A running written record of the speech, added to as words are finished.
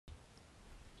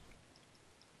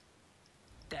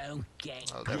Don't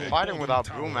get Well, they're fighting without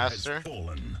Brewmaster.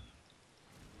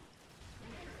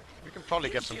 We can probably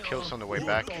get some kills on the way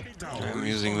back. I'm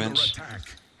using Venge.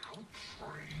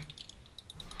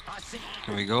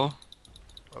 Can we go?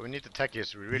 Well, we need the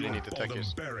techies. We really need the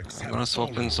techies. I'm gonna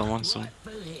swap in someone soon.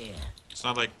 It's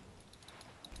not like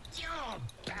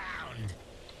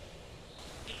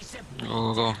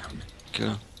Go, go, go. Kill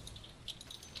him.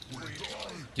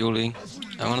 Yuling.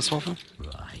 I'm gonna swap him? No,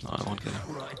 I won't kill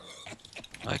him.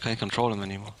 I can't control him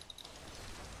anymore.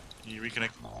 you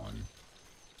reconnect.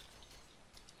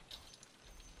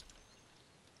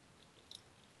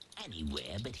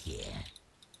 Anywhere but here.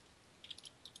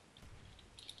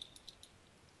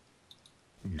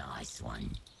 Nice one.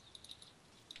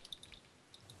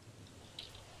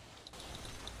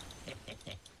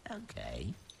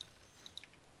 Okay.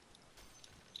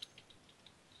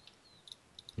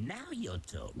 Now you're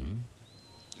talking.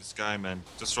 This guy, man,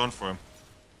 just run for him.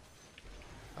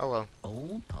 Oh well.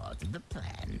 All part of the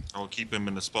plan. I will keep him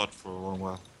in the spot for a long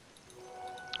while.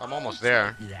 I'm almost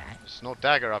there. That. There's no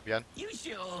dagger up yet. You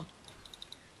sure?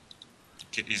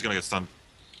 He's gonna get stunned.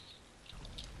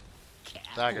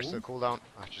 Dagger still cooldown.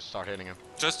 I just start hitting him.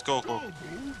 Just go, go.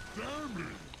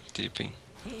 TP.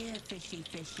 Here, fishy,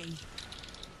 fishy.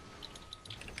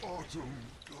 Autumn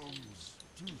comes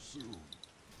too soon.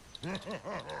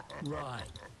 Right.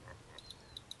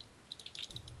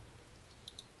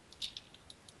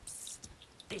 Psst.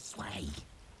 This way.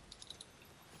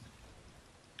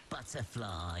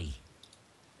 Butterfly.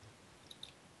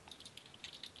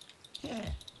 Yeah.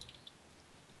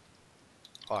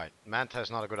 Alright, Manta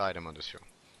is not a good item on this show.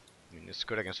 I mean, it's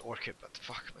good against Orchid, but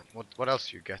fuck, man. What else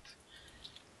do you get?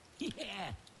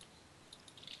 Yeah.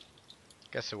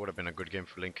 Guess it would have been a good game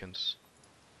for Lincolns.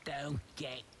 Don't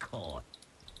get caught.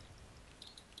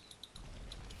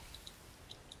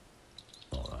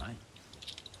 Alright.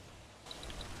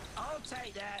 I'll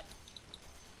take that.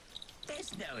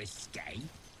 There's no escape.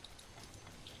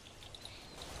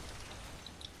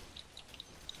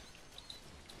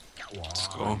 Go on. Let's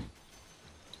go.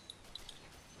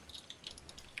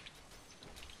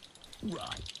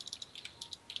 Right.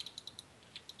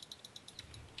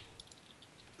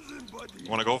 You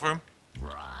wanna go for him?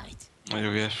 Right. Maybe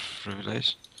we have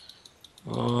Revelation.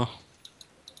 Oh,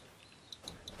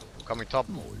 Coming top.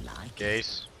 More like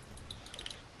Gaze.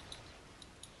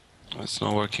 it's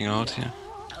not working out here.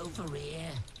 over here.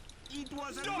 It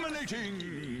was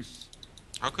dominating.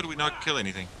 How could we not kill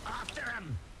anything? After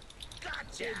him.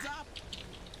 Gotcha.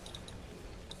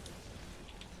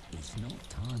 It's not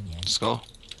time yet. Let's go.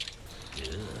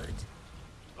 Good.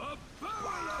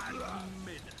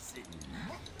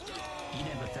 You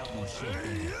never felt more shit,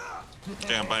 did you?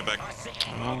 Okay, I'm buying back.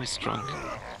 I'm always drunk.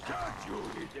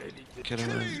 Get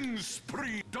him.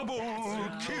 Spree double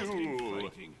kill.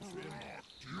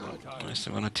 Nice,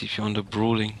 I'm gonna TP on the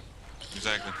Brawling.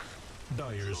 Exactly.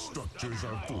 Dire structures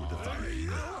are fortified.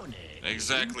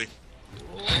 Exactly.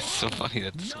 It's so funny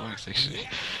that this works actually.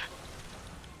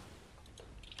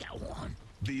 Go on.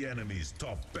 The enemy's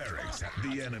top barracks.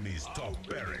 The enemy's top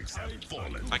barracks have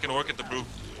fallen. I can work at the brew.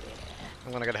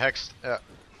 I'm gonna get hexed. Yeah.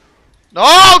 No,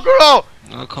 Guro!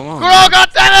 Oh, come on. Guro,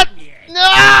 goddammit!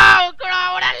 No!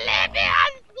 Guro, what a lady!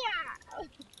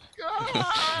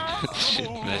 Shit,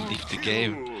 man, leave the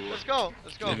game. Let's go,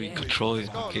 let's go. Let me control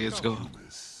it. go, Okay, let's let's go. go.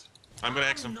 I'm gonna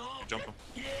hex him. Jump him.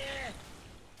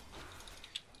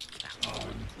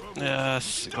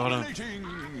 Yes, got him.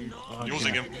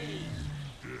 Using him.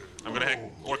 I'm gonna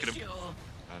orchid him.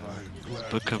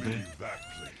 Kky+Ppy+Bd.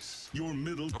 Your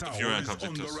middle Hope the tower Fury is comes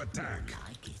into us. under attack.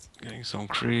 Like it. Getting some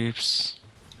creeps.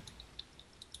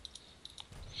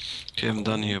 Okay, I'm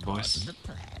done here, Part boys. of the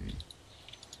plan.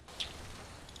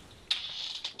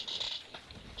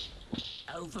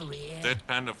 Over here. Dead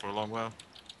panda for a long while.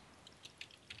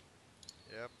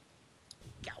 Yep.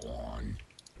 Go on.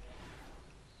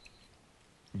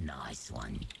 Nice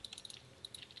one.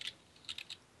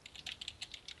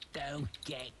 Don't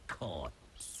get caught.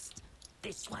 Psst.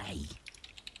 This way.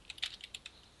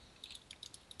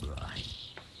 Right.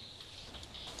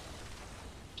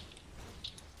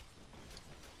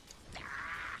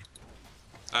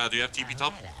 Do you have TP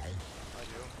top? Hello. I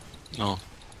do. No.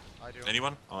 I do.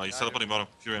 Anyone? Oh, he's teleporting bottom.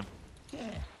 Furion. Yeah.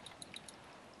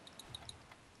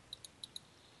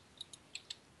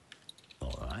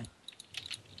 Alright.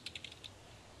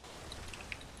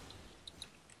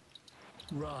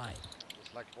 Right.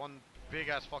 It's like one big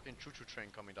ass fucking choo-choo train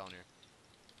coming down here.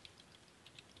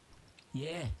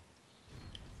 Yeah.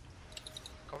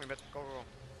 Coming mid, go, go,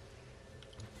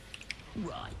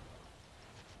 Right.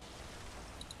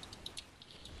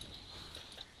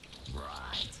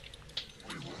 Right.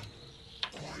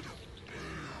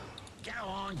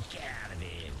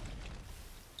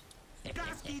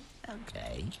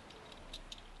 Okay.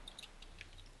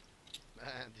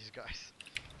 Man, these guys.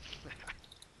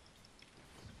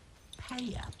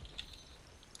 Pay up.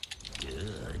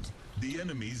 Good. The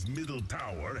enemy's middle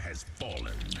tower has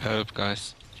fallen. Help,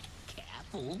 guys.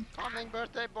 Careful. Coming,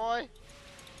 birthday boy.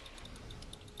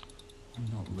 I'm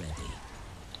not ready.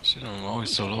 Shit, I'm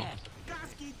always so low.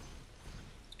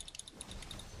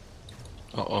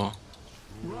 Uh-oh.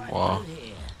 Right Wow. out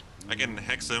here. I can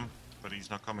hex him, but he's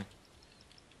not coming.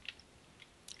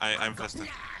 I'm faster.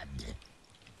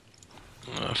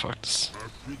 Fuck this.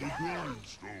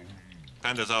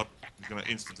 Panda's out. He's gonna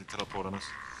instantly teleport on us.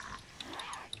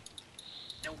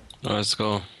 Let's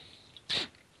go.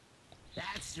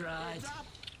 That's right.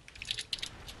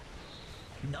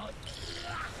 Not.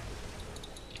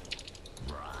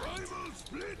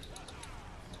 Right.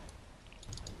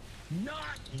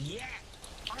 Not yet.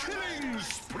 Killing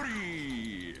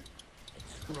spree!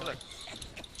 Right.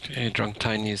 Okay, drunk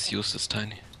tiny is useless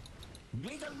tiny.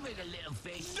 Wiggle, wiggle, little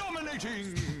fish.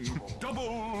 Dominating!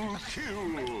 Double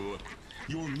kill!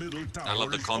 Your middle tower I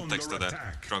love the is context under of that.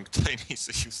 attack. Drunk Tiny's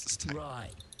a useless tank.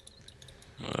 Right.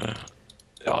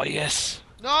 Oh yes.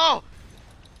 No!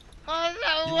 Your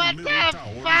What middle the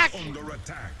tower fuck? is under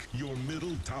attack. Your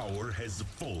middle tower has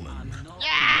fallen. I'm not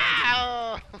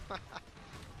Yeah!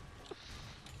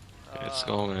 Let's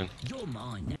go, man. ready. You're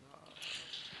mine.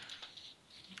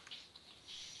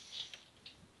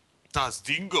 Das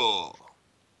Dingo!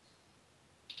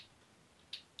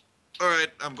 Alright,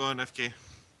 I'm going FK.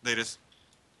 Latest.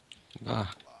 Ah.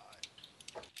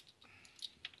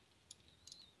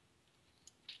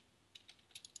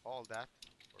 All that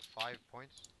for 5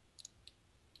 points.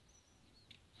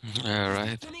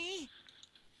 Alright. Destiny?